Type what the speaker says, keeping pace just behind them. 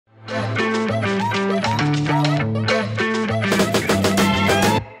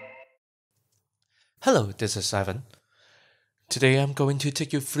this is Ivan. Today I'm going to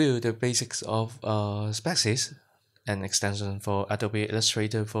take you through the basics of Specees, an extension for Adobe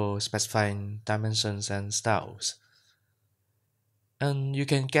Illustrator for specifying dimensions and styles. And you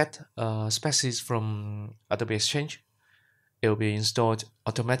can get Specees from Adobe Exchange. It will be installed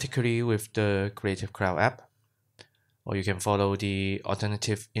automatically with the Creative Cloud app, or you can follow the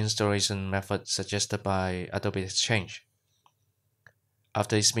alternative installation method suggested by Adobe Exchange.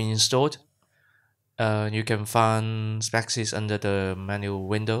 After it's been installed, you can find Specees under the menu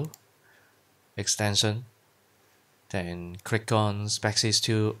window, extension, then click on Specees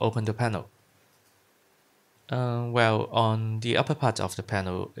to open the panel. On the upper part of the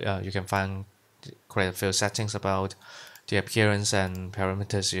panel, you can find quite a few settings about the appearance and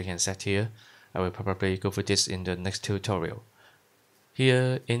parameters you can set here. I will probably go through this in the next tutorial.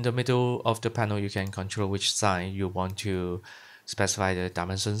 Here in the middle of the panel, you can control which side you want to specify the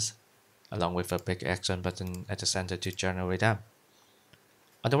dimensions, along with a big action button at the center to generate them.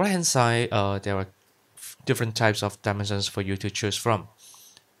 On the right hand side, there are different types of dimensions for you to choose from.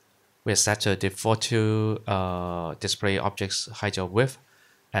 We have set a default to display objects height or width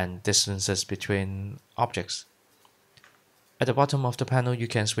and distances between objects. At the bottom of the panel, you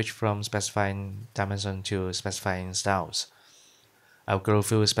can switch from specifying dimension to specifying styles. I'll go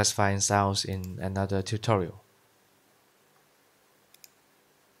through specifying styles in another tutorial.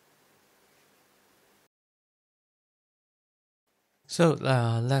 So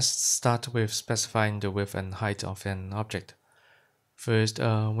let's start with specifying the width and height of an object. First,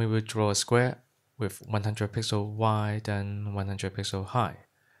 we will draw a square with 100 pixel wide and 100 pixel high.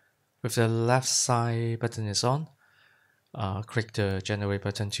 With the left side button is on, click the Generate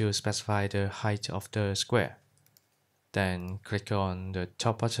button to specify the height of the square. Then click on the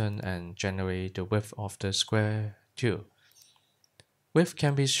top button and generate the width of the square too. Width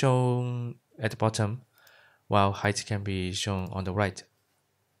can be shown at the bottom, while height can be shown on the right.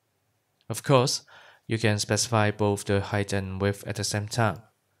 Of course, you can specify both the height and width at the same time.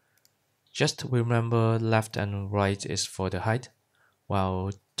 Just remember left and right is for the height,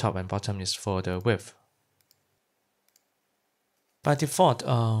 while top and bottom is for the width. By default,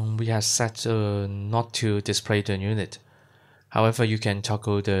 we have set not to display the unit. However, you can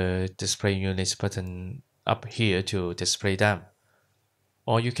toggle the display units button up here to display them.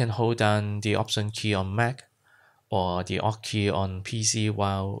 Or you can hold down the Option key on Mac or the Alt key on PC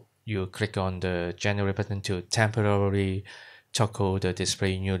while you click on the Generate button to temporarily toggle the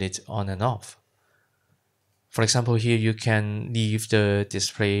display unit on and off. For example, here you can leave the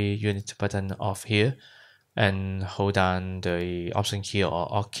display unit button off here and hold down the Option key or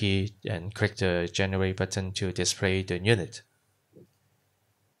Alt key and click the Generate button to display the unit.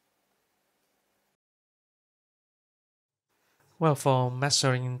 Well, for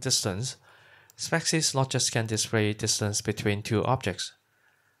measuring distance, Specees not just can display distance between two objects.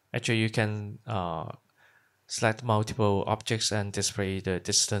 Actually, you can select multiple objects and display the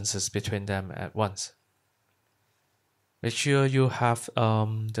distances between them at once. Make sure you have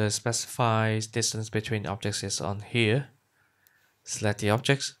the specified distance between objects is on here. Select the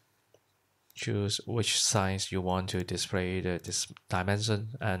objects, choose which size you want to display the dimension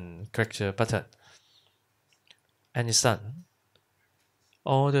and click the button. And it's done.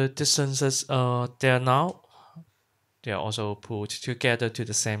 All the distances are there now. They are also put together to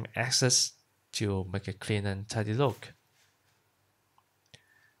the same axis to make a clean and tidy look.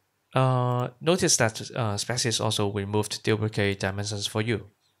 Notice that Specees also removed duplicate dimensions for you.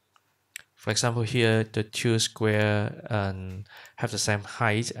 For example, here the two squares have the same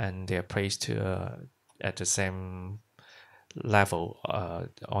height and they are placed at the same level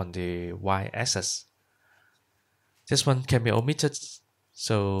on the y-axis. This one can be omitted,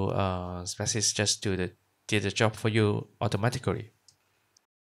 so Specees just did the job for you automatically.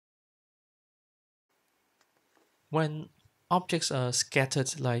 When objects are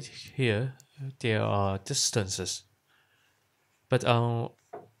scattered like here, there are distances. But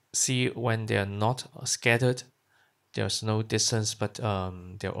see, when they are not scattered, there's no distance, but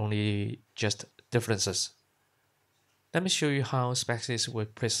they're only just differences. Let me show you how Specees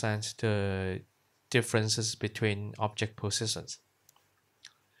would present the differences between object positions.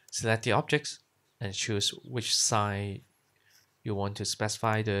 Select the objects and choose which side you want to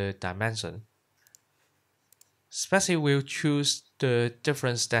specify the dimension. Specees will choose the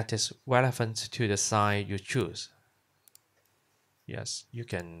difference that is relevant to the side you choose. Yes, you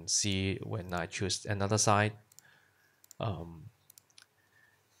can see when I choose another side,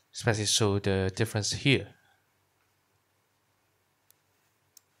 Specees show the difference here.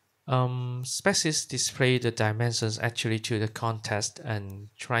 Specees display the dimensions actually to the context and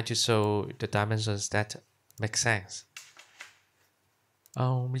try to show the dimensions that make sense.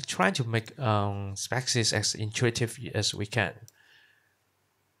 We try to make Specees as intuitive as we can.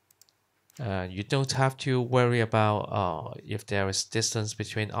 You don't have to worry about if there is distance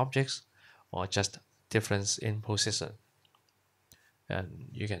between objects or just difference in position. And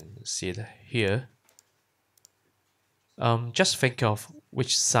you can see it here. Just think of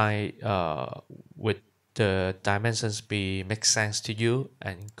which side would the dimensions be make sense to you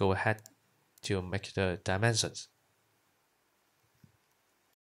and go ahead to make the dimensions.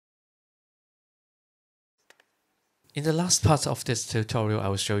 In the last part of this tutorial, I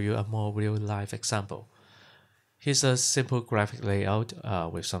will show you a more real-life example. Here's a simple graphic layout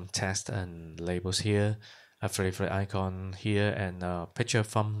with some text and labels here, a favorite icon here, and a picture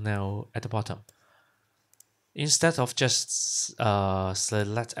thumbnail at the bottom. Instead of just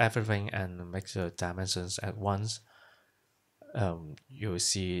select everything and make the dimensions at once, you'll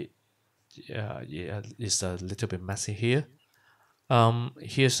see yeah, it's a little bit messy here.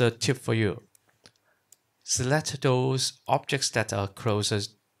 Here's a tip for you. Select those objects that are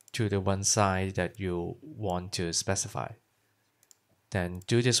closest to the one side that you want to specify. Then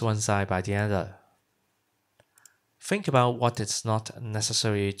do this one side by the other. Think about what is not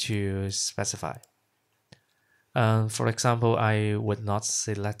necessary to specify. For example, I would not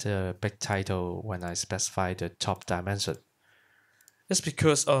select a big title when I specify the top dimension. It's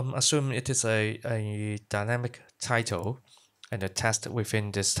because assume it is a dynamic title, and the text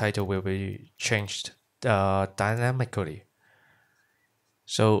within this title will be changed dynamically.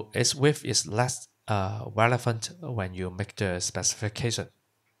 So its width is less relevant when you make the specification.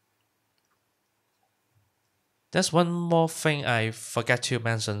 There's one more thing I forgot to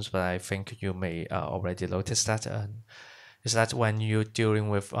mention, but I think you may already notice that, is that when you're dealing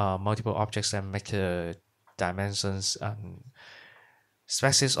with multiple objects and make the dimensions,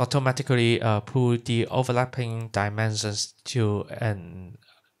 Specees automatically pull the overlapping dimensions to an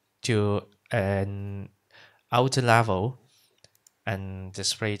outer level and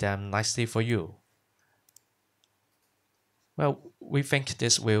display them nicely for you. Well, we think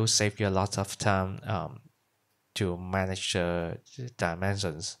this will save you a lot of time to manage the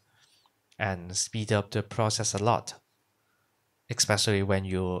dimensions and speed up the process a lot, especially when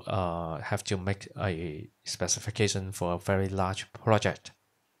you have to make a specification for a very large project.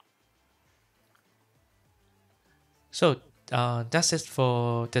 So that's it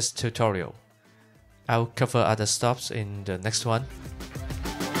for this tutorial. I'll cover other stuff in the next one.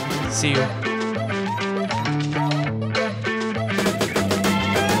 See you!